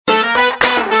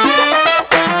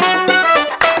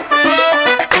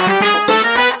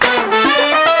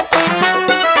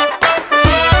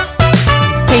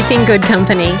Keeping Good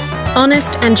Company.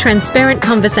 Honest and transparent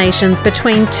conversations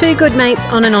between two good mates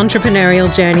on an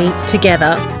entrepreneurial journey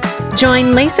together.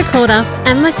 Join Lisa Corduff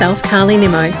and myself, Carly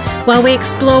Nimmo, while we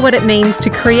explore what it means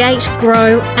to create,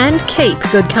 grow and keep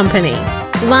good company.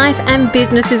 Life and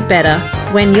business is better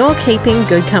when you're keeping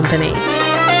good company.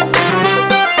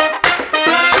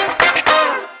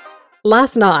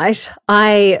 Last night,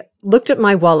 I looked at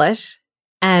my wallet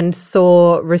and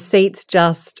saw receipts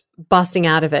just busting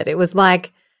out of it. It was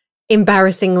like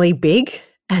embarrassingly big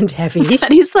and heavy.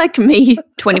 That is like me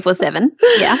 24/7.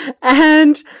 Yeah.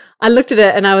 And I looked at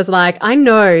it and I was like, I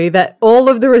know that all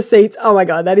of the receipts, oh my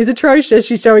God, that is atrocious.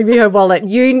 She's showing me her wallet.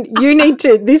 You need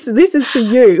to, this is for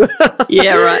you.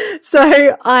 Yeah, right.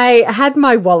 So I had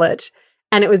my wallet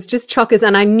and it was just chockers,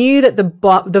 and I knew that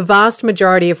the vast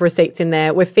majority of receipts in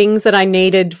there were things that I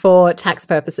needed for tax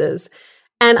purposes.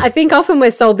 And I think often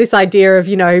we're sold this idea of,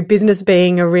 business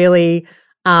being a really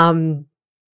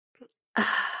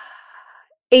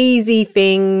easy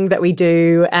thing that we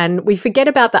do, and we forget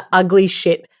about the ugly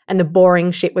shit and the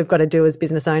boring shit we've got to do as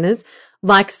business owners,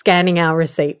 like scanning our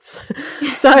receipts.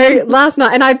 So last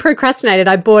night, and I procrastinated,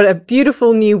 I bought a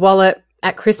beautiful new wallet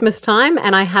at Christmas time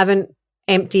and I haven't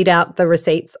emptied out the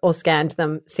receipts or scanned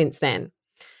them since then.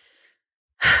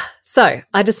 So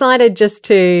I decided just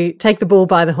to take the bull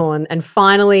by the horn and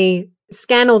finally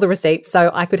scan all the receipts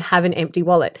so I could have an empty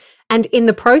wallet. And in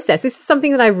the process, this is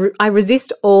something that I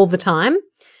resist all the time,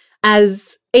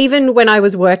 as even when I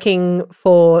was working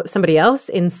for somebody else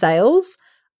in sales,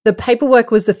 the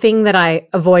paperwork was the thing that I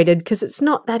avoided because it's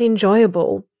not that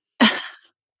enjoyable.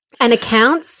 And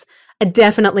accounts are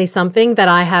definitely something that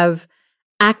I have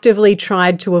actively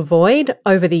tried to avoid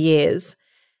over the years.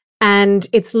 And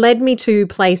it's led me to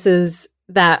places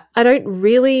that I don't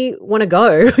really want to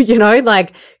go,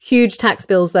 like huge tax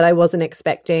bills that I wasn't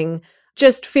expecting,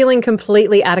 just feeling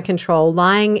completely out of control,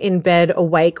 lying in bed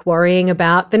awake, worrying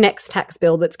about the next tax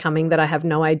bill that's coming that I have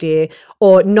no idea,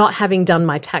 or not having done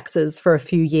my taxes for a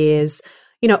few years.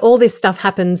 All this stuff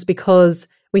happens because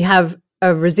we have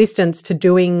a resistance to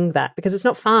doing that because it's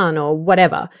not fun or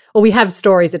whatever, or we have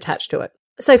stories attached to it.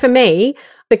 So for me,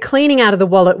 the cleaning out of the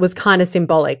wallet was kind of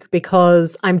symbolic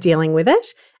because I'm dealing with it.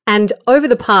 And over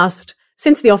the past,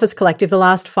 since the Office Collective, the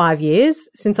last 5 years,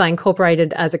 since I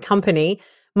incorporated as a company,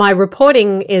 my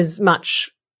reporting is much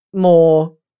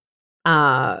more,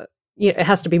 it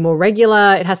has to be more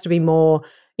regular. It has to be more,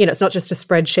 it's not just a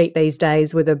spreadsheet these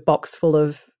days with a box full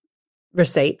of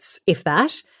receipts, if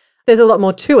that. There's a lot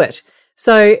more to it.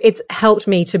 So it's helped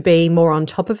me to be more on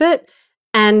top of it.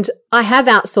 And I have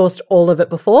outsourced all of it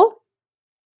before.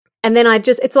 And then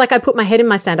it's like I put my head in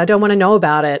my sand. I don't want to know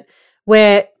about it.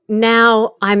 Where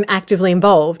now I'm actively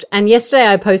involved. And yesterday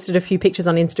I posted a few pictures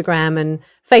on Instagram and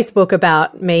Facebook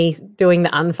about me doing the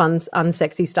unfun,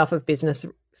 unsexy stuff of business,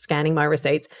 scanning my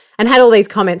receipts, and had all these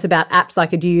comments about apps I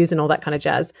could use and all that kind of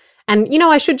jazz. And,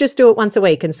 I should just do it once a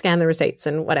week and scan the receipts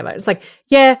and whatever. It's like,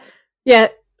 yeah,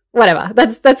 whatever.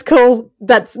 That's cool.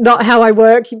 That's not how I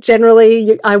work.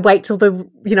 Generally, I wait till the,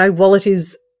 wallet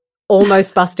is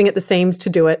almost busting at the seams to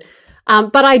do it.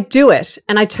 But I do it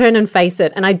and I turn and face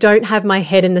it, and I don't have my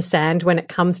head in the sand when it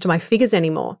comes to my figures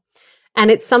anymore. And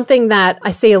it's something that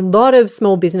I see a lot of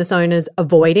small business owners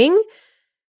avoiding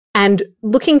and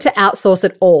looking to outsource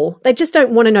it all. They just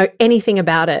don't want to know anything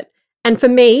about it. And for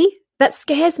me, that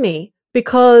scares me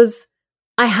because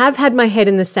I have had my head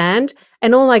in the sand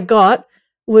and all I got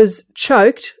was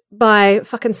choked by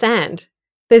fucking sand.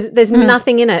 There's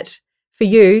nothing in it for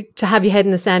you to have your head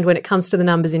in the sand when it comes to the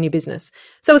numbers in your business.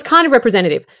 So it's kind of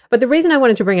representative. But the reason I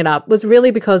wanted to bring it up was really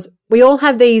because we all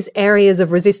have these areas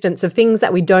of resistance of things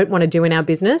that we don't want to do in our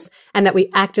business and that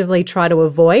we actively try to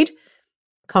avoid.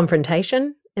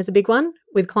 Confrontation is a big one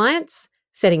with clients.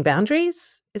 Setting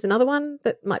boundaries is another one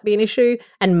that might be an issue.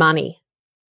 And money,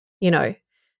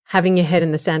 having your head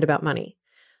in the sand about money.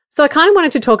 So I kind of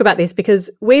wanted to talk about this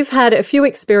because we've had a few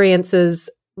experiences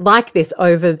like this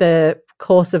over the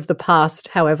course of the past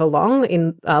however long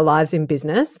in our lives in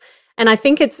business. And I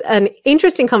think it's an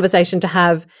interesting conversation to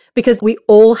have because we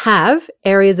all have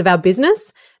areas of our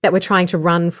business that we're trying to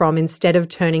run from instead of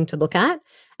turning to look at.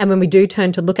 And when we do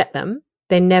turn to look at them,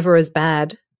 they're never as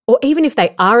bad. Or even if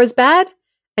they are as bad,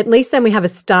 at least then we have a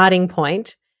starting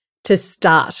point to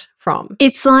start from.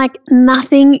 It's like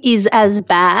nothing is as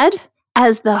bad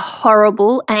as the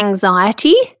horrible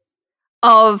anxiety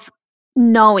of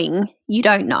knowing you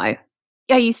don't know.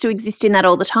 I used to exist in that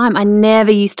all the time. I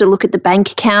never used to look at the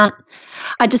bank account.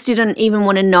 I just didn't even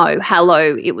want to know how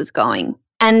low it was going.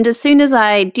 And as soon as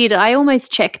I did, I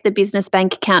almost check the business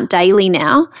bank account daily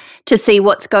now to see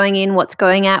what's going in, what's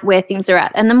going out, where things are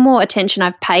at. And the more attention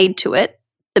I've paid to it,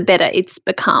 the better it's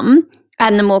become.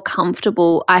 And the more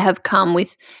comfortable I have come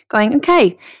with going,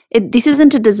 okay, this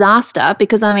isn't a disaster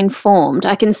because I'm informed.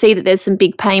 I can see that there's some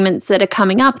big payments that are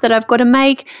coming up that I've got to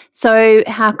make. So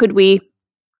how could we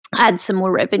add some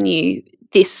more revenue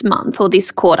this month or this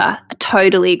quarter? I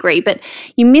totally agree. But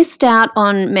you missed out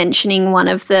on mentioning one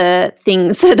of the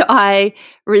things that I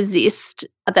resist,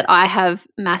 that I have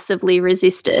massively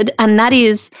resisted, and that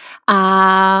is,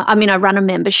 I run a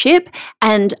membership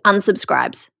and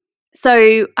unsubscribes.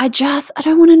 So I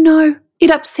don't want to know.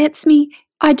 It upsets me.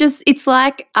 It's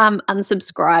like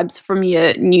unsubscribes from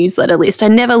your newsletter list. I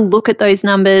never look at those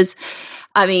numbers.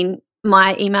 I mean,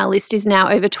 my email list is now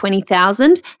over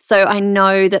 20,000. So I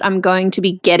know that I'm going to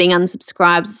be getting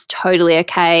unsubscribes. It's totally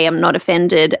okay. I'm not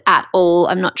offended at all.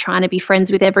 I'm not trying to be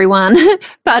friends with everyone.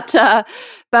 But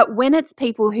when it's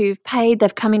people who've paid,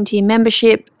 they've come into your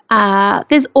membership,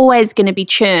 there's always going to be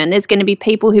churn. There's going to be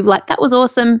people who've like, that was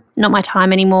awesome, not my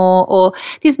time anymore, or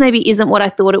this maybe isn't what I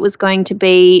thought it was going to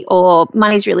be, or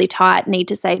money's really tight, need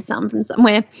to save some from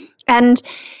somewhere. And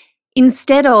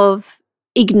instead of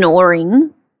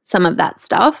ignoring some of that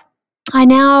stuff, I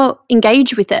now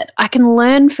engage with it. I can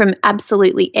learn from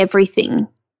absolutely everything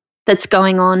that's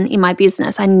going on in my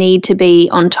business. I need to be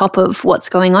on top of what's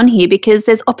going on here because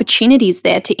there's opportunities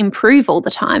there to improve all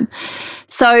the time.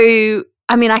 So,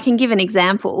 I can give an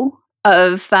example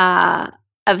of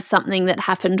something that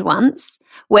happened once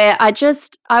where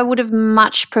I would have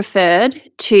much preferred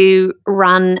to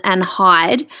run and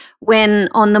hide when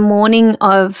on the morning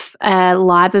of a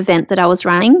live event that I was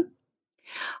running,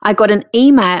 I got an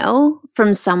email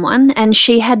from someone and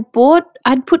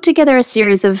I'd put together a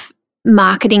series of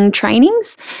marketing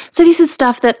trainings. So this is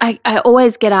stuff that I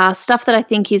always get asked, stuff that I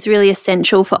think is really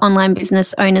essential for online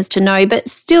business owners to know, but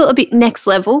still a bit next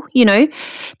level,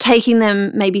 taking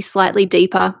them maybe slightly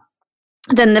deeper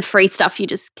than the free stuff you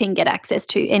just can get access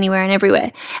to anywhere and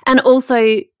everywhere. And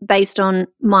also based on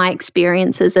my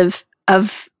experiences of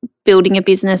building a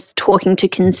business, talking to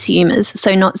consumers,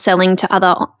 so not selling to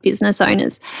other business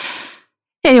owners.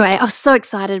 Anyway, I was so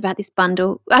excited about this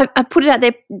bundle. I put it out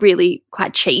there really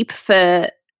quite cheap for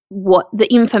what the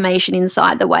information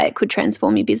inside, the way it could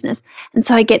transform your business. And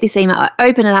so I get this email. I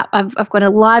open it up. I've got a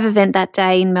live event that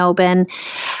day in Melbourne.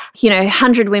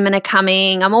 100 women are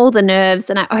coming. I'm all the nerves.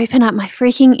 And I open up my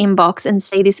freaking inbox and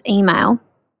see this email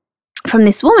from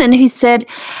this woman who said,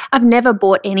 I've never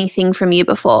bought anything from you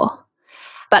before,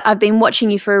 but I've been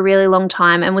watching you for a really long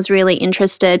time and was really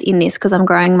interested in this because I'm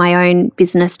growing my own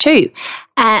business too,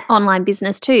 online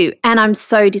business too. And I'm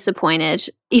so disappointed.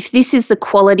 If this is the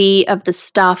quality of the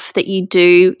stuff that you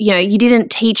do, you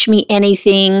didn't teach me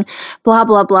anything, blah,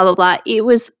 blah, blah, blah, blah. It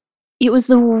was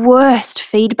the worst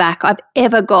feedback I've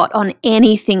ever got on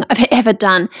anything I've ever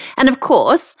done. And of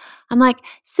course, I'm like,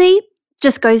 see,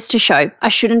 just goes to show I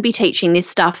shouldn't be teaching this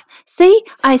stuff. See,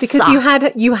 because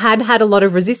suck. you had a lot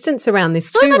of resistance around this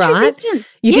so too, much right?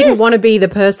 Resistance. You yes. didn't want to be the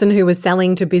person who was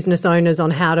selling to business owners on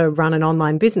how to run an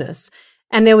online business,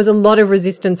 and there was a lot of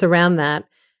resistance around that.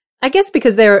 I guess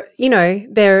because maybe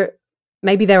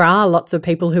there are lots of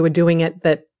people who are doing it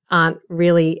that aren't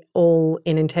really all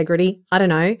in integrity. I don't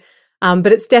know.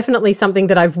 But it's definitely something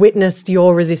that I've witnessed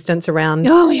your resistance around.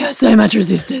 Oh, yeah, so much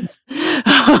resistance.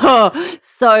 Oh,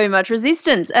 so much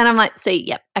resistance. And I'm like, see,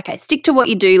 yep, okay, stick to what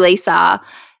you do, Lisa.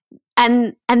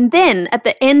 And then at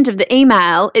the end of the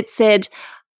email, it said,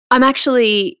 I'm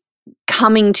actually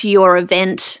coming to your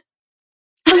event.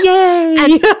 Oh,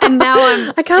 yay. and now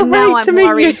I can't wait to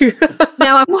meet you.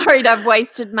 Now I'm worried I've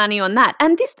wasted money on that.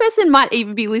 And this person might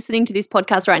even be listening to this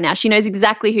podcast right now. She knows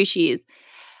exactly who she is.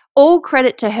 All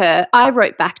credit to her. I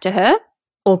wrote back to her.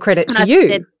 All credit to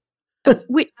you.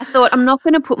 I thought, I'm not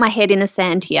going to put my head in the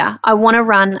sand here. I want to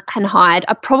run and hide.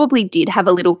 I probably did have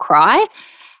a little cry.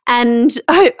 And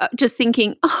I just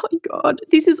thinking, oh, my God,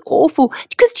 this is awful.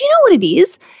 Because do you know what it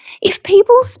is? If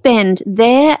people spend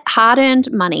their hard-earned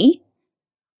money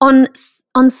on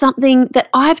something that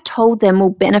I've told them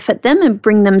will benefit them and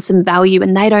bring them some value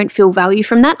and they don't feel value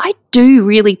from that, I do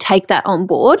really take that on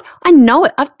board. I know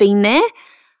it. I've been there.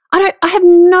 I have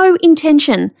no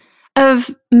intention of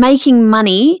making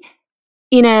money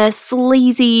in a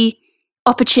sleazy,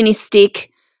 opportunistic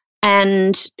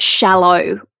and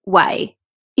shallow way.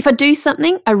 If I do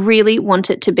something, I really want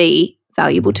it to be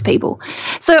valuable to people.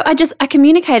 So I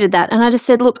communicated that and I just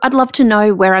said, look, I'd love to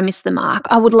know where I missed the mark.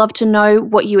 I would love to know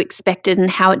what you expected and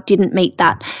how it didn't meet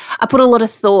that. I put a lot of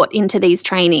thought into these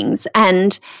trainings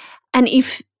and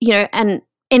if, and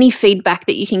any feedback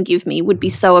that you can give me would be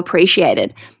so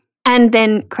appreciated. And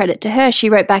then credit to her,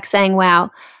 she wrote back saying, wow,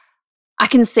 I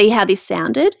can see how this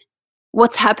sounded.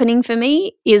 What's happening for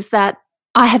me is that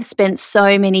I have spent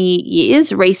so many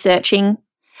years researching,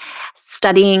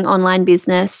 studying online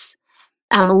business,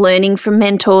 learning from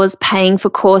mentors, paying for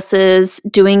courses,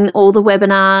 doing all the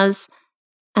webinars,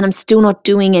 and I'm still not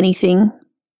doing anything.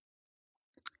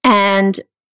 And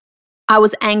I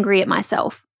was angry at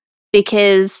myself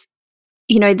because,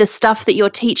 the stuff that you're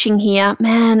teaching here,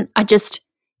 man, I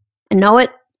know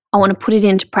it. I want to put it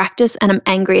into practice, and I'm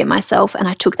angry at myself, and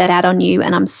I took that out on you,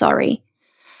 and I'm sorry.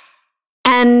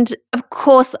 And of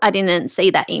course, I didn't see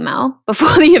that email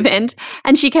before the event.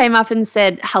 And she came up and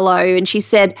said hello. And she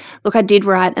said, look, I did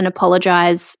write and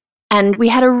apologize. And we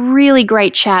had a really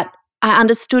great chat. I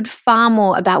understood far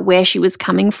more about where she was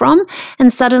coming from.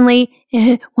 And suddenly,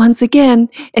 once again,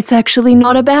 it's actually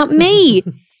not about me.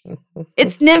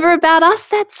 It's never about us,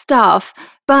 that stuff.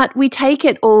 But we take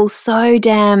it all so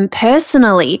damn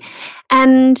personally.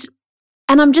 And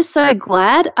I'm just so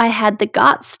glad I had the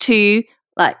guts to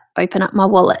open up my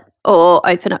wallet or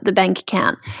open up the bank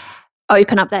account,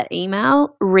 open up that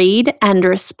email, read and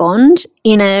respond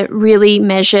in a really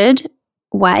measured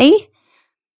way,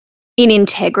 in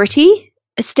integrity,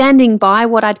 standing by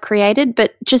what I'd created,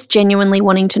 but just genuinely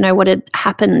wanting to know what had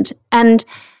happened. And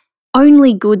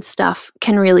only good stuff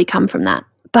can really come from that.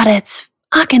 But it's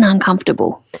fucking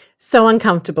uncomfortable. So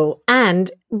uncomfortable.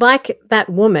 And like that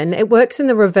woman, it works in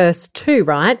the reverse too,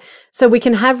 right? So we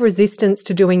can have resistance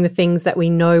to doing the things that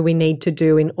we know we need to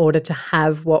do in order to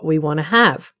have what we want to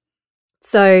have.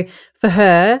 So for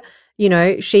her,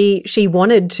 she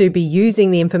wanted to be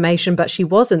using the information, but she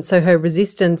wasn't. So her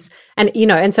resistance and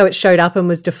so it showed up and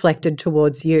was deflected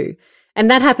towards you. And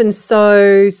that happens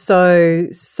so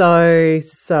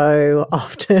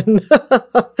often.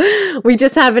 We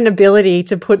just have an ability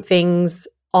to put things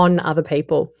on other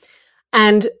people.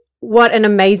 And what an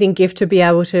amazing gift to be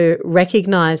able to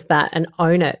recognize that and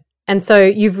own it. And so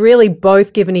you've really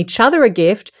both given each other a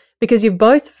gift because you've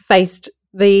both faced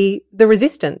the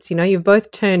resistance. You've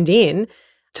both turned in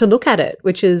to look at it,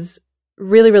 which is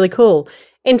really, really cool.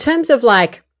 In terms of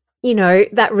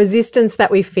that resistance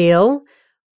that we feel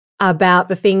about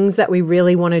the things that we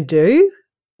really want to do.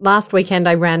 Last weekend,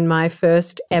 I ran my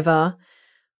first ever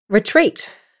retreat,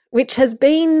 which has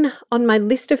been on my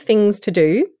list of things to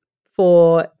do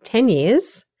for 10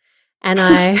 years. And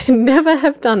I never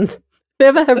have run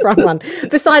one,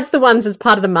 besides the ones as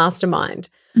part of the mastermind.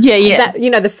 Yeah.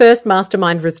 The first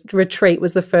mastermind retreat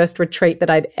was the first retreat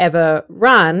that I'd ever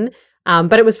run.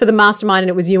 But it was for the mastermind and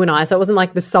it was you and I. So it wasn't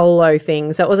like the solo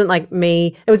thing. So it wasn't like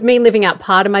me. It was me living out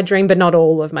part of my dream, but not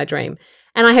all of my dream.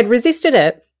 And I had resisted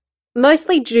it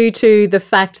mostly due to the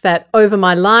fact that over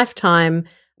my lifetime,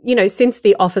 since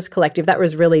the Office Collective, that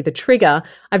was really the trigger.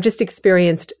 I've just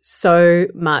experienced so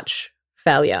much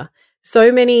failure.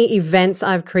 So many events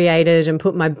I've created and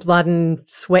put my blood and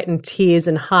sweat and tears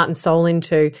and heart and soul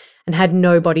into and had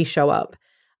nobody show up.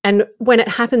 And when it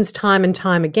happens time and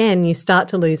time again, you start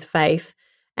to lose faith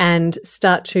and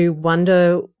start to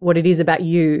wonder what it is about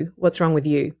you, what's wrong with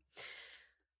you.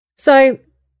 So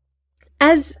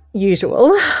as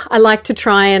usual, I like to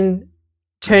try and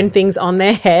turn things on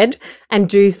their head and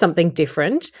do something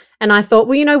different. And I thought,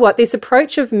 well, you know what, this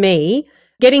approach of me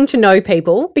getting to know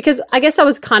people, because I guess I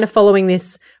was kind of following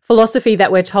this philosophy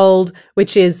that we're told,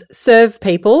 which is serve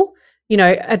people,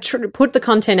 put the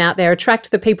content out there, attract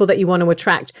the people that you want to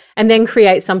attract, and then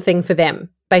create something for them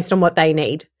based on what they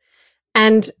need.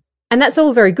 And that's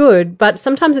all very good, but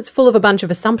sometimes it's full of a bunch of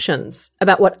assumptions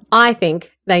about what I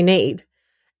think they need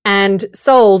and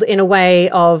sold in a way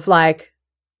of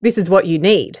this is what you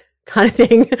need kind of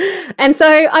thing. And so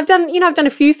I've done a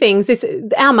few things.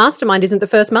 Our mastermind isn't the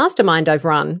first mastermind I've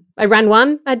run. I ran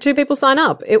one, I had 2 people sign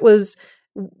up. It was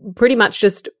pretty much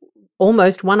just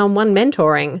almost one-on-one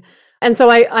mentoring. And so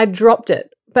I dropped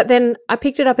it, but then I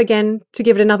picked it up again to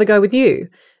give it another go with you.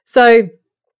 So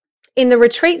in the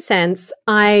retreat sense,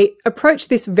 I approach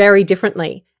this very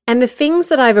differently. And the things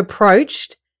that I've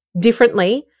approached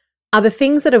differently are the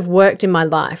things that have worked in my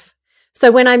life. So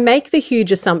when I make the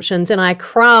huge assumptions and I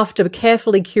craft a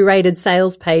carefully curated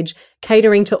sales page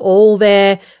catering to all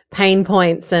their pain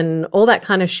points and all that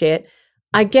kind of shit,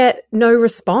 I get no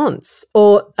response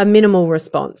or a minimal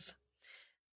response.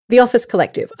 The Office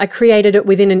Collective, I created it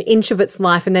within an inch of its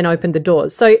life and then opened the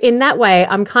doors. So in that way,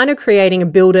 I'm kind of creating a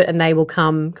build it and they will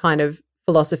come kind of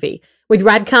philosophy. With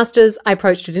Radcasters, I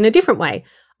approached it in a different way.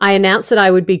 I announced that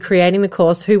I would be creating the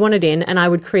course, Who Want It In, and I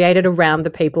would create it around the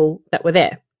people that were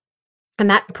there. And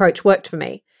that approach worked for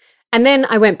me. And then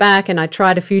I went back and I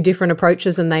tried a few different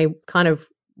approaches and they kind of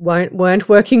weren't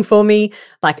working for me,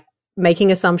 like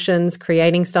making assumptions,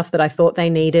 creating stuff that I thought they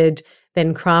needed,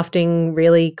 then crafting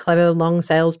really clever long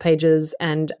sales pages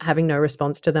and having no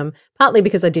response to them, partly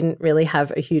because I didn't really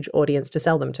have a huge audience to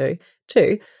sell them to,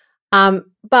 too.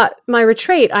 But my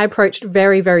retreat, I approached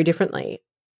very, very differently.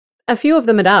 A few of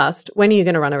them had asked, when are you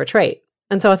going to run a retreat?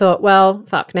 And so I thought, well,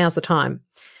 fuck, now's the time.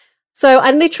 So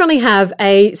I literally have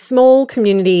a small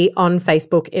community on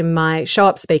Facebook in my Show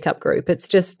Up, Speak Up group. It's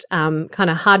just kind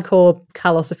of hardcore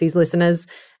Carlosophies listeners.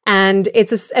 And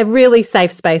it's a really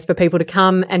safe space for people to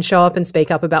come and show up and speak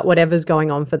up about whatever's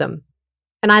going on for them.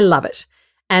 And I love it.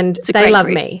 And they love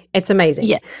me. It's amazing.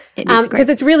 Yeah, it is because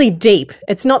it's really deep.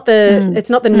 It's not the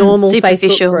normal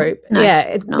Facebook group. No,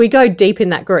 yeah, we go deep in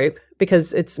that group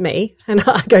because it's me and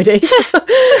I go deep.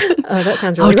 Oh, that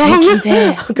sounds really wrong. Take you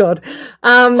there. Oh God,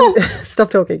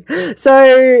 stop talking.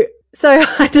 So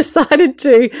I decided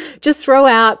to just throw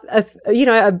out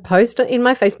a post in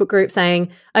my Facebook group saying,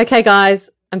 "Okay, guys,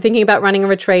 I'm thinking about running a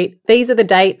retreat. These are the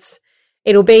dates.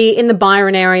 It'll be in the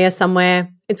Byron area somewhere.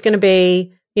 It's going to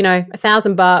be,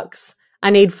 $1,000. I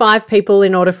need 5 people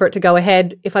in order for it to go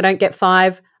ahead. If I don't get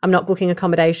 5, I'm not booking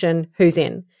accommodation. Who's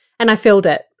in?" And I filled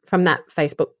it from that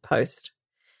Facebook post.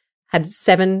 Had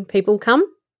 7 people come.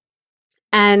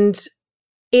 And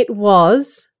it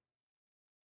was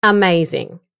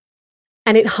amazing.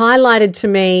 And it highlighted to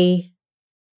me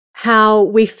how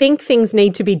we think things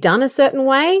need to be done a certain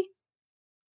way,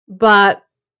 but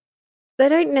they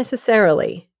don't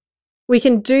necessarily. We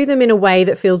can do them in a way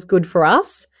that feels good for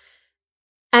us.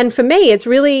 And for me, it's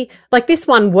really like this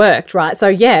one worked, right? So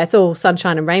yeah, it's all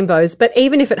sunshine and rainbows. But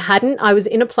even if it hadn't, I was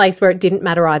in a place where it didn't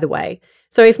matter either way.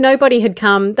 So if nobody had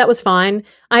come, that was fine.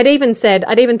 I'd even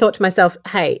thought to myself,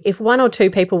 hey, if 1 or 2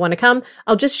 people want to come,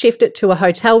 I'll just shift it to a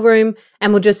hotel room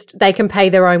and they can pay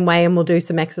their own way and we'll do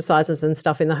some exercises and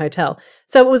stuff in the hotel.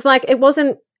 So it was like, I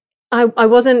wasn't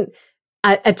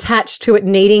attached to it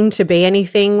needing to be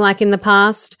anything like in the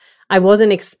past. I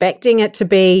wasn't expecting it to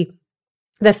be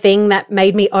the thing that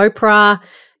made me Oprah.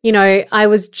 I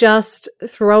was just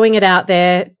throwing it out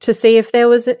there to see if there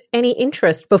was any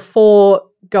interest before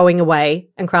going away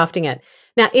and crafting it.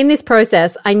 Now, in this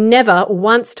process, I never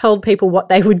once told people what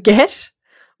they would get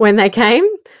when they came.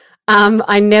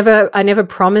 I never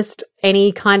promised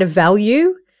any kind of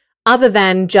value other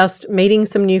than just meeting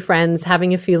some new friends,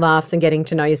 having a few laughs and getting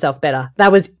to know yourself better.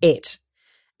 That was it.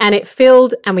 And it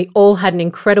filled and we all had an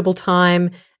incredible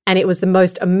time. And it was the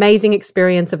most amazing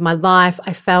experience of my life.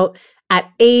 I felt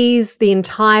at ease the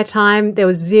entire time. There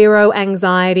was zero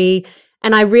anxiety.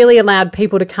 And I really allowed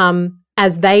people to come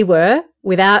as they were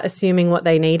without assuming what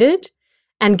they needed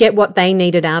and get what they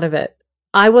needed out of it.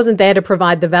 I wasn't there to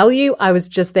provide the value. I was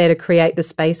just there to create the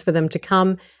space for them to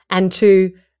come and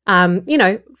to,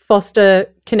 foster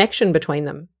connection between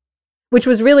them, which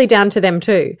was really down to them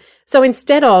too. So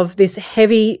instead of this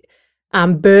heavy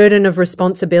burden of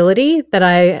responsibility that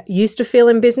I used to feel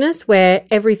in business where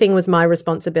everything was my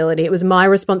responsibility. It was my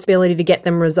responsibility to get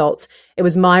them results. It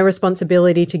was my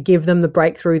responsibility to give them the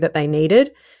breakthrough that they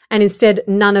needed. And instead,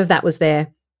 none of that was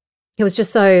there. It was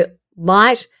just so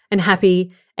light and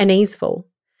happy and easeful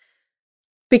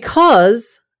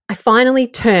because I finally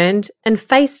turned and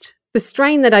faced the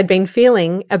strain that I'd been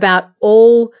feeling about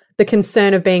all the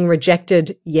concern of being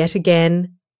rejected yet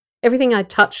again. Everything I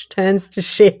touch turns to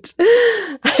shit.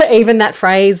 Even that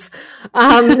phrase.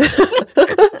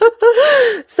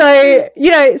 So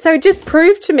it just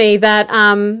proved to me that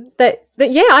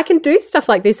yeah, I can do stuff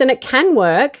like this and it can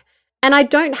work and I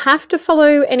don't have to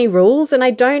follow any rules and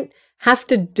I don't have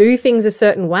to do things a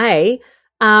certain way.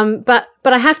 But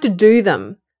I have to do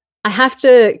them. I have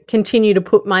to continue to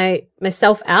put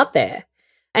myself out there.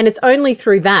 And it's only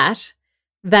through that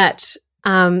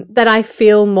I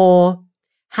feel more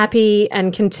happy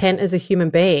and content as a human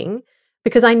being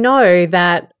because I know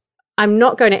that I'm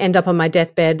not going to end up on my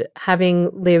deathbed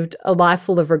having lived a life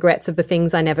full of regrets of the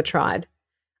things I never tried.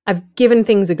 I've given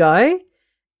things a go,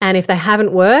 and if they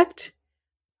haven't worked,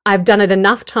 I've done it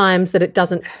enough times that it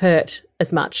doesn't hurt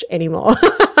as much anymore.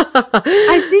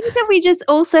 I think that we just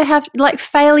also have,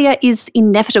 failure is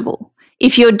inevitable.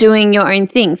 If you're doing your own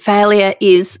thing, failure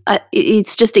is,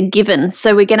 it's just a given.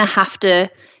 So we're going to have to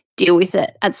deal with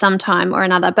it at some time or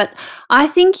another. But I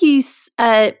think you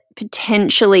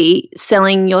potentially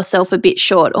selling yourself a bit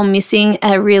short or missing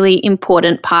a really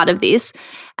important part of this.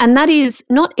 And that is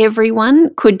not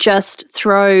everyone could just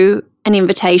throw an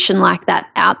invitation like that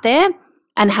out there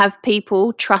and have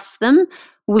people trust them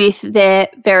with their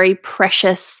very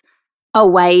precious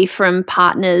away from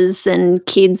partners and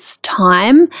kids'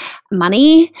 time,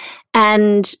 money,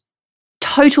 and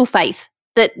total faith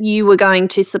that you were going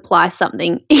to supply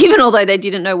something, even although they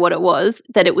didn't know what it was,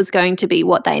 that it was going to be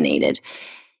what they needed.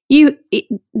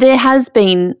 there has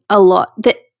been a lot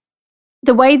that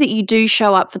the way that you do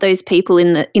show up for those people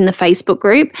in the Facebook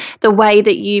group, the way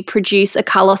that you produce a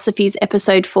Carlosophies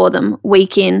episode for them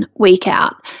week in, week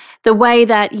out, the way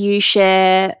that you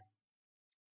share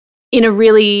in a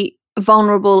really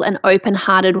vulnerable and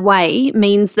open-hearted way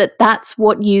means that that's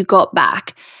what you got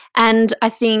back. And I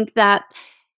think that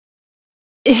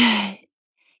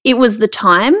it was the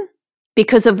time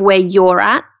because of where you're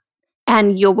at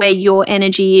and where your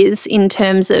energy is in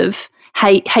terms of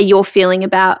how you're feeling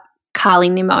about Carly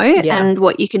Nimmo and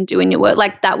what you can do in your work.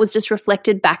 Like that was just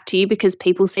reflected back to you because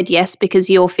people said yes because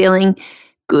you're feeling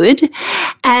good.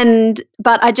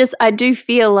 But I do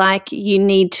feel like you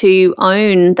need to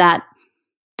own that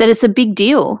it's a big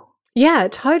deal. Yeah,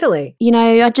 totally. You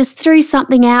know, I just threw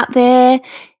something out there.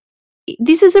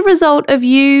 This is a result of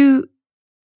you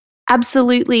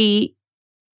absolutely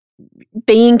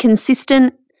being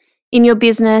consistent in your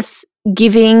business,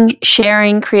 giving,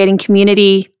 sharing, creating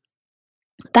community.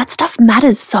 That stuff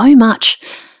matters so much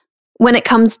when it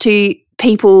comes to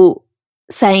people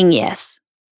saying yes.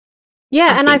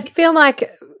 Yeah, and I feel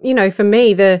like, you know, for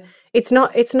me, it's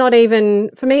not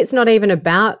even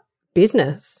about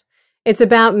business. It's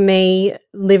about me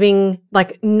living,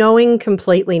 like knowing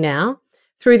completely now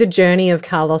through the journey of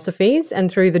Carlosophies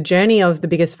and through the journey of the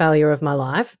biggest failure of my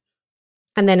life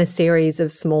and then a series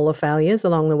of smaller failures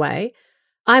along the way.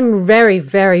 I'm very,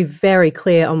 very, very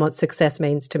clear on what success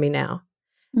means to me now.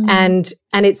 And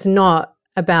it's not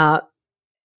about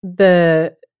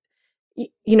for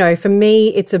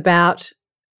me, it's about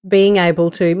being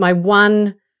able to, my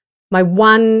one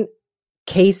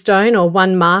keystone or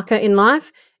one marker in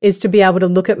life is to be able to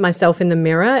look at myself in the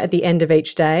mirror at the end of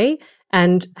each day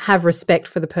and have respect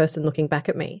for the person looking back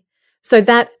at me. So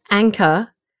that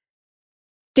anchor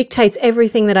dictates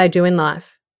everything that I do in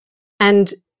life.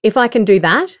 And if I can do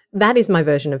that, that is my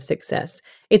version of success.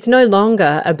 It's no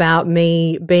longer about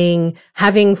me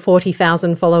having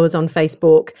 40,000 followers on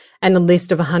Facebook and a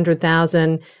list of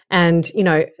 100,000 and, you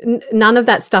know, none of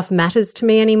that stuff matters to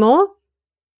me anymore.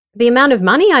 The amount of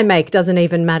money I make doesn't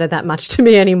even matter that much to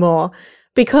me anymore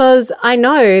because I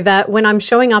know that when I'm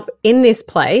showing up in this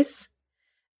place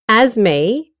as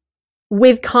me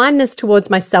with kindness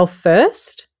towards myself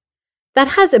first, that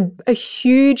has a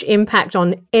huge impact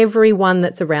on everyone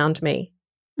that's around me.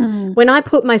 When I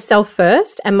put myself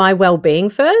first and my well-being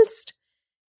first,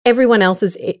 everyone else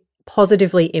is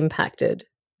positively impacted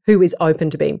who is open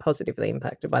to being positively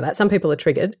impacted by that. Some people are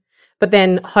triggered, but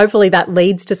then hopefully that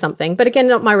leads to something. But again,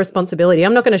 not my responsibility.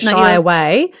 I'm not going to shy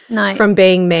away from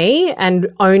being me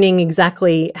and owning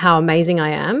exactly how amazing I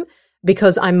am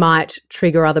because I might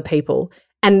trigger other people.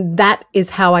 And that is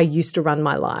how I used to run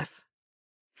my life.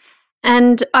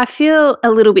 And I feel a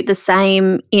little bit the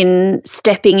same in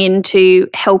stepping into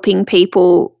helping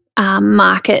people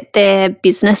market their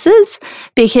businesses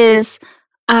because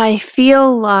I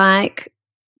feel like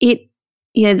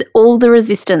all the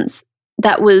resistance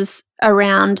that was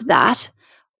around that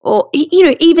or, you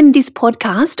know, even this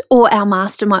podcast or our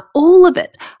mastermind, all of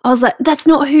it, I was like, that's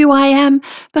not who I am,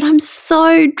 but I'm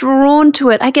so drawn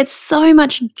to it. I get so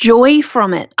much joy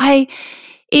from it.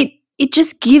 It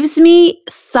just gives me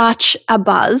such a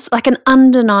buzz, like an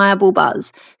undeniable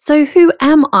buzz. So who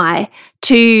am I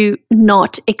to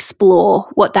not explore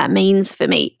what that means for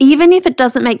me? Even if it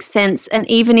doesn't make sense and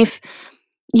even if,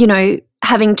 you know,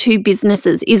 having two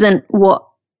businesses isn't what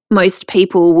most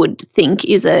people would think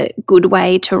is a good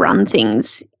way to run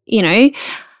things, you know,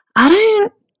 I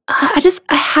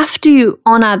have to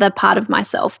honor the part of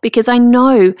myself because I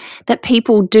know that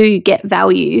people do get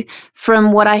value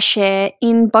from what I share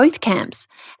in both camps.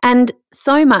 And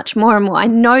so much more and more, I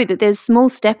know that there's small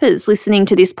steppers listening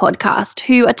to this podcast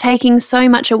who are taking so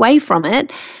much away from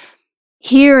it,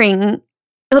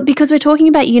 because we're talking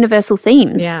about universal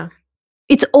themes. Yeah.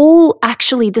 It's all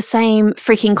actually the same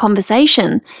freaking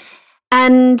conversation.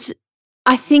 And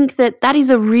I think that is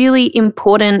a really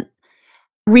important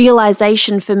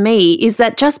realization for me is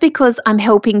that just because I'm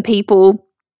helping people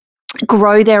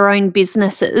grow their own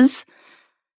businesses,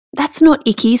 that's not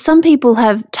icky. Some people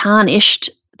have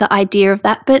tarnished the idea of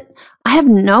that, but I have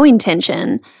no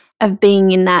intention of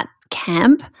being in that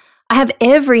camp. I have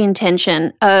every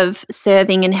intention of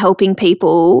serving and helping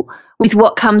people with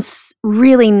what comes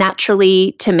really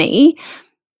naturally to me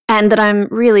and that I'm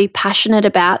really passionate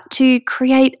about to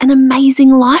create an amazing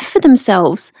life for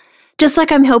themselves. Just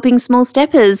like I'm helping small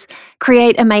steppers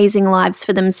create amazing lives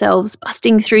for themselves,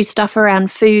 busting through stuff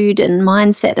around food and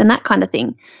mindset and that kind of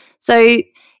thing. So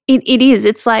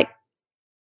it's like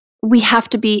we have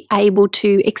to be able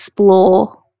to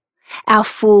explore our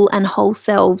full and whole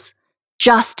selves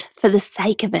just for the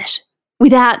sake of it,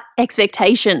 without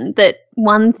expectation that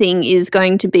one thing is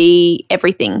going to be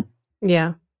everything.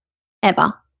 Yeah.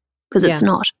 Ever. Because it's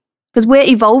not. Because we're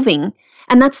evolving.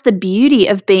 And that's the beauty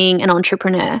of being an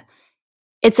entrepreneur.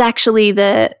 It's actually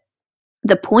the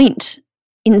point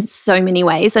in so many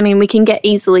ways. I mean, we can get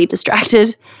easily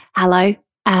distracted. Hello,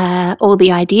 all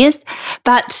the ideas.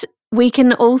 But we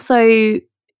can also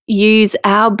use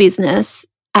our business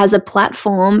as a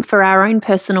platform for our own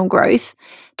personal growth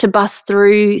to bust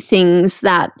through things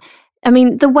that, I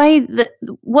mean, the way that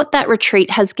what that retreat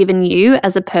has given you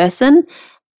as a person,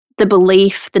 the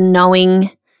belief, the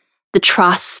knowing, the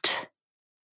trust,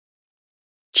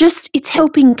 just it's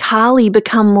helping Carly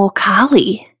become more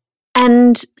Carly.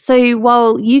 And so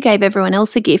while you gave everyone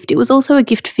else a gift, it was also a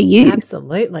gift for you.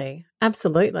 Absolutely.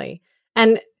 Absolutely.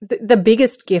 And the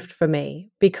biggest gift for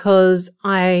me, because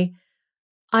I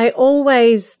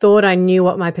always thought I knew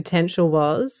what my potential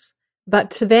was, but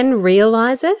to then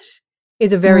realize it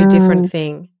is a very different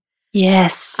thing.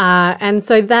 Yes. And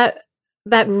so that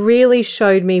really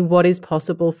showed me what is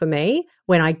possible for me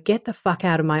when I get the fuck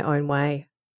out of my own way.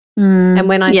 And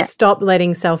when I stop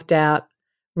letting self-doubt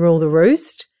rule the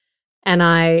roost, and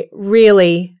I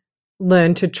really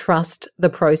learn to trust the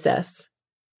process,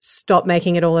 stop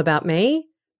making it all about me,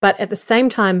 but at the same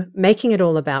time making it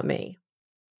all about me,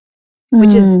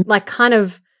 which is like kind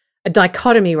of a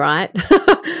dichotomy, right?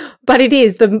 But it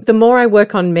is. The more I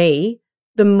work on me,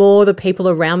 the more the people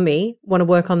around me want to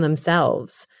work on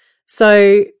themselves.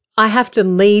 So I have to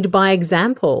lead by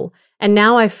example. And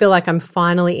now I feel like I'm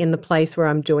finally in the place where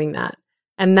I'm doing that.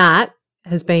 And that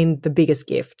has been the biggest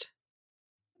gift.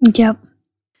 Yep.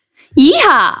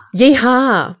 Yeehaw!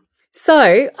 Yeehaw!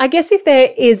 So I guess if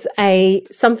there is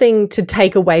something to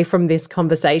take away from this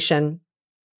conversation,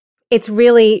 it's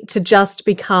really to just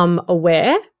become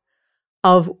aware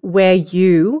of where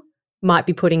you might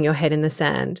be putting your head in the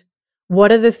sand.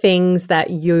 What are the things that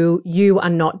you are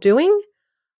not doing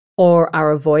or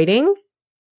are avoiding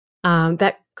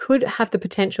that could have the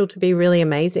potential to be really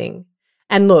amazing?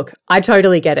 And look, I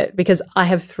totally get it because I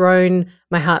have thrown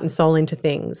my heart and soul into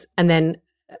things and then,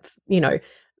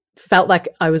 felt like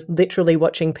I was literally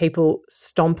watching people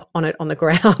stomp on it on the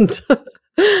ground.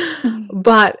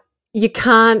 But you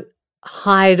can't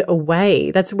hide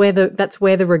away. That's where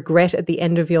the regret at the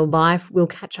end of your life will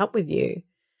catch up with you.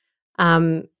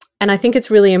 And I think it's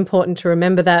really important to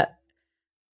remember that,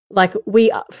 like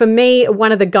for me,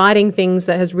 one of the guiding things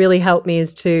that has really helped me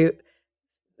is to,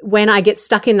 when I get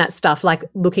stuck in that stuff, like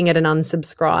looking at an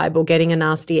unsubscribe or getting a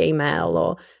nasty email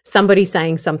or somebody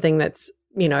saying something that's,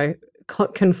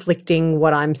 conflicting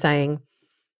what I'm saying,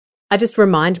 I just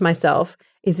remind myself,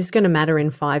 is this going to matter in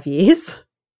 5 years?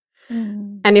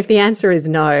 And if the answer is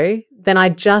no, then I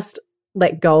just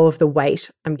let go of the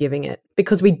weight I'm giving it,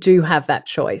 because we do have that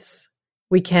choice.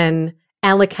 We can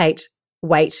allocate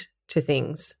weight to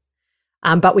things,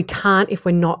 but we can't if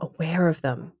we're not aware of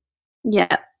them.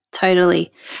 Yeah,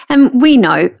 totally. And we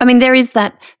know, I mean, there is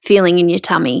that feeling in your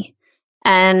tummy,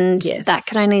 and that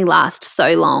can only last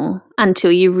so long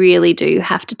until you really do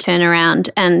have to turn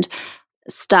around and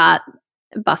start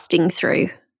busting through.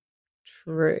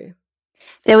 True.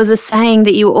 There was a saying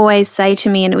that you always say to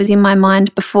me, and it was in my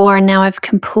mind before, and now I've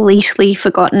completely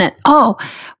forgotten it. Oh,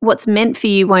 what's meant for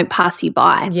you won't pass you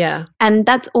by. Yeah. And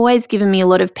that's always given me a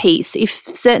lot of peace. If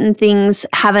certain things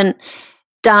haven't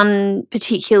done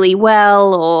particularly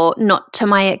well or not to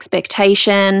my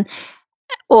expectation,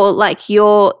 or like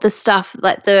the stuff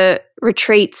like the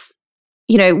retreats,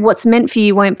 what's meant for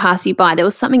you won't pass you by. There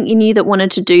was something in you that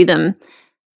wanted to do them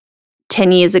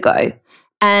 10 years ago,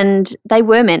 and they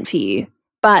were meant for you,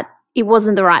 but it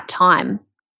wasn't the right time.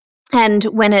 And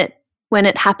when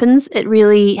it happens, it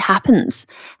really happens.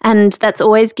 And that's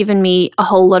always given me a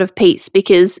whole lot of peace,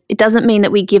 because it doesn't mean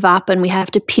that we give up and we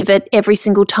have to pivot every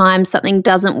single time something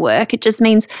doesn't work. It just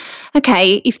means,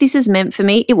 okay, if this is meant for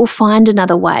me, it will find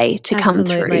another way to come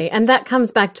through. And that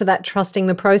comes back to that trusting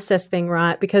the process thing,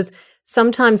 right? Because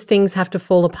sometimes things have to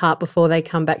fall apart before they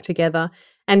come back together.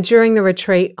 And during the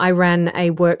retreat, I ran a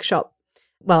workshop.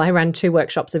 Well, I ran 2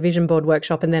 workshops, a vision board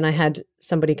workshop, and then I had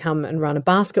somebody come and run a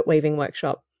basket weaving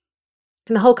workshop.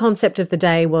 And the whole concept of the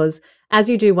day was, as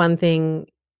you do one thing,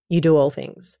 you do all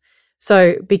things.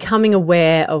 So becoming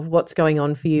aware of what's going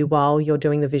on for you while you're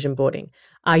doing the vision boarding.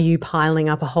 Are you piling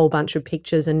up a whole bunch of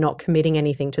pictures and not committing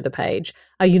anything to the page?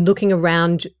 Are you looking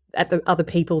around at the other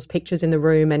people's pictures in the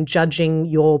room and judging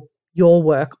your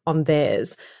work on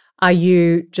theirs? Are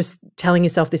you just telling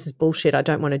yourself, this is bullshit, I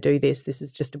don't want to do this, this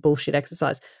is just a bullshit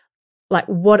exercise? Like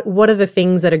what are the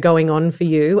things that are going on for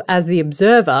you as the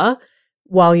observer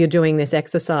while you're doing this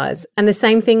exercise? And the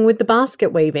same thing with the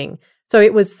basket weaving. So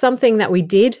it was something that we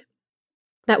did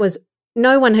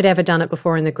no one had ever done it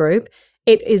before in the group.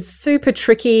 It is super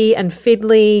tricky and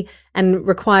fiddly and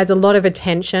requires a lot of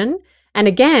attention. And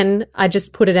again, I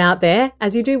just put it out there,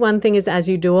 as you do one thing is as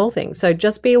you do all things. So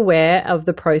just be aware of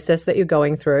the process that you're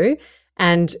going through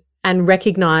and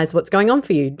recognize what's going on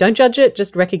for you. Don't judge it,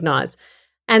 just recognize.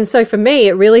 And so for me,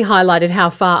 it really highlighted how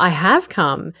far I have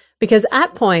come, because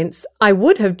at points I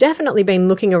would have definitely been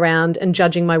looking around and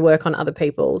judging my work on other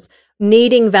people's,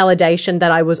 needing validation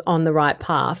that I was on the right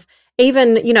path.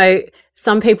 Even,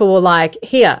 some people were like,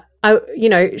 here,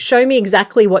 show me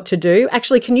exactly what to do.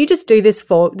 Actually, can you just do this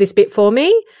bit for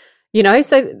me?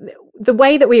 So the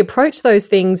way that we approach those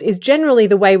things is generally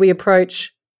the way we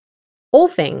approach all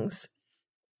things.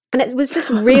 And it was just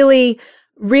really,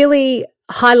 really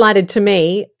highlighted to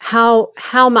me how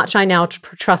much I now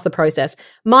trust the process.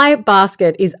 My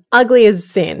basket is ugly as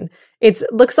sin. It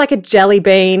looks like a jelly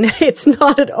bean. It's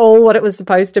not at all what it was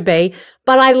supposed to be,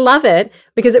 but I love it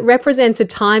because it represents a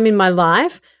time in my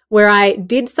life where I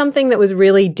did something that was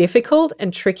really difficult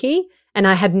and tricky, and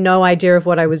I had no idea of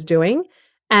what I was doing,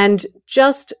 and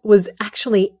just was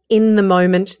actually in the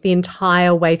moment the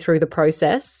entire way through the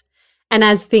process. And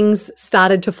as things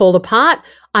started to fall apart,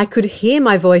 I could hear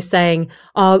my voice saying,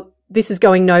 oh, this is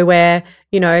going nowhere,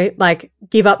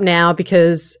 give up now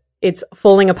because it's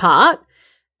falling apart.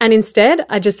 And instead,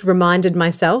 I just reminded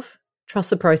myself,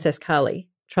 trust the process, Carly,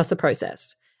 trust the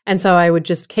process. And so I would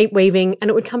just keep weaving and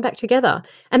it would come back together.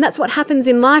 And that's what happens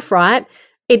in life, right?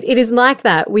 It is like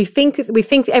that. We think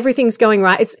everything's going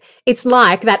right. It's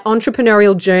like that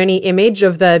entrepreneurial journey image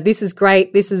of this is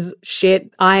great, this is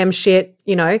shit, I am shit,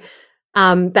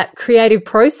 that creative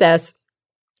process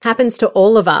happens to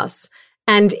all of us.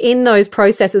 And in those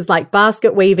processes like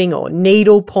basket weaving or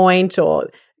needlepoint or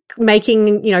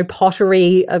making,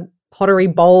 pottery, a pottery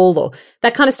bowl or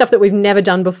that kind of stuff that we've never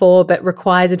done before but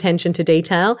requires attention to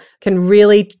detail can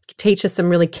really teach us some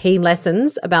really key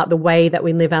lessons about the way that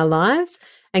we live our lives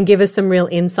and give us some real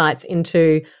insights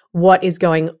into what is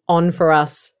going on for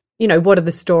us. What are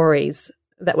the stories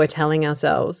that we're telling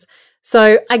ourselves?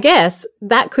 So I guess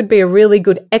that could be a really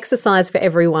good exercise for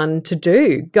everyone to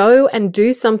do. Go and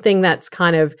do something that's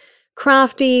kind of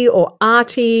crafty or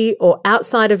arty or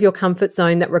outside of your comfort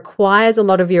zone that requires a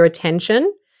lot of your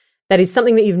attention, that is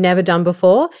something that you've never done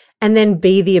before, and then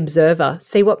be the observer.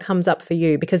 See what comes up for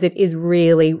you, because it is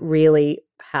really, really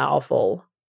powerful.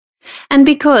 And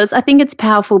because I think it's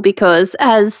powerful because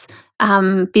as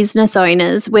business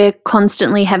owners, we're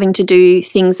constantly having to do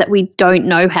things that we don't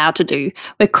know how to do.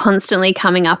 We're constantly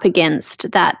coming up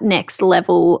against that next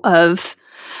level of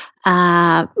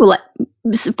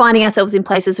finding ourselves in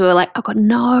places where we're like, I've got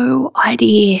no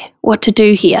idea what to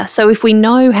do here. So if we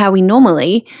know how we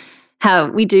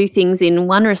do things in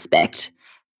one respect,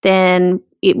 then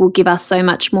it will give us so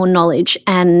much more knowledge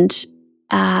and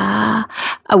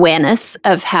awareness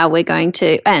of how we're going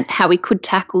to and how we could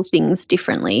tackle things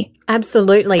differently.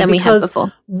 Absolutely. Than we have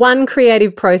before. One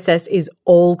creative process is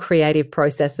all creative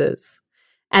processes.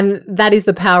 And that is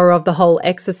the power of the whole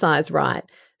exercise, right?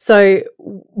 So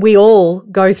we all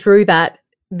go through that.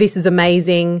 This is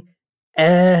amazing.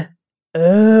 What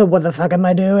the fuck am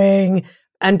I doing?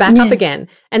 And back up again.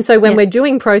 And so when we're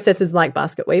doing processes like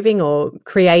basket weaving or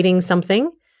creating something,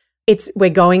 we're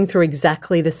going through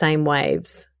exactly the same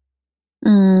waves.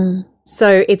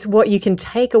 So it's what you can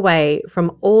take away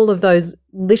from all of those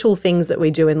little things that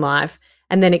we do in life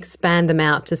and then expand them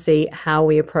out to see how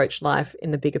we approach life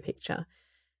in the bigger picture.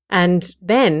 And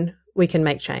then we can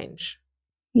make change.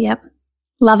 Yep.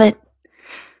 Love it.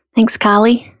 Thanks,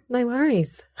 Carly. No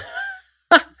worries.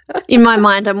 In my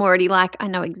mind, I'm already like, I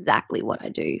know exactly what I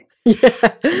do. Yeah.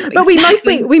 But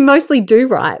we mostly do,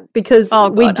 right? Because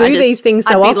we do these things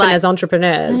so often as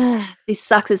entrepreneurs. This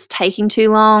sucks. It's taking too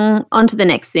long. On to the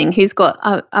next thing. Who's got,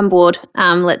 I'm bored.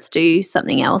 Let's do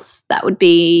something else. That would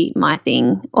be my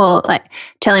thing. Or like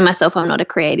telling myself I'm not a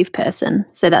creative person.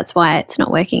 So that's why it's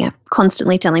not working. I'm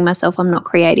constantly telling myself I'm not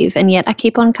creative. And yet I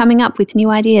keep on coming up with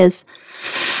new ideas.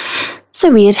 So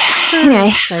weird.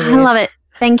 Anyway, so weird. I love it.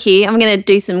 Thank you. I'm going to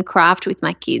do some craft with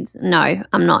my kids. No,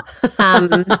 I'm not.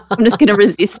 I'm just going to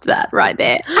resist that right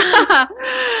there.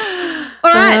 All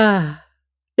right.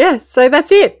 Yeah, so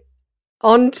that's it.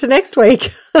 On to next week.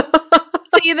 See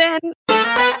you then.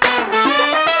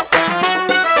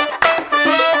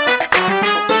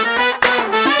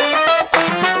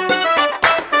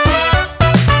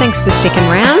 Thanks for sticking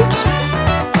around.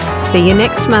 See you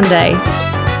next Monday.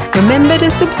 Remember to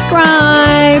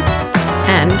subscribe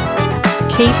and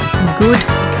keep good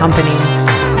company.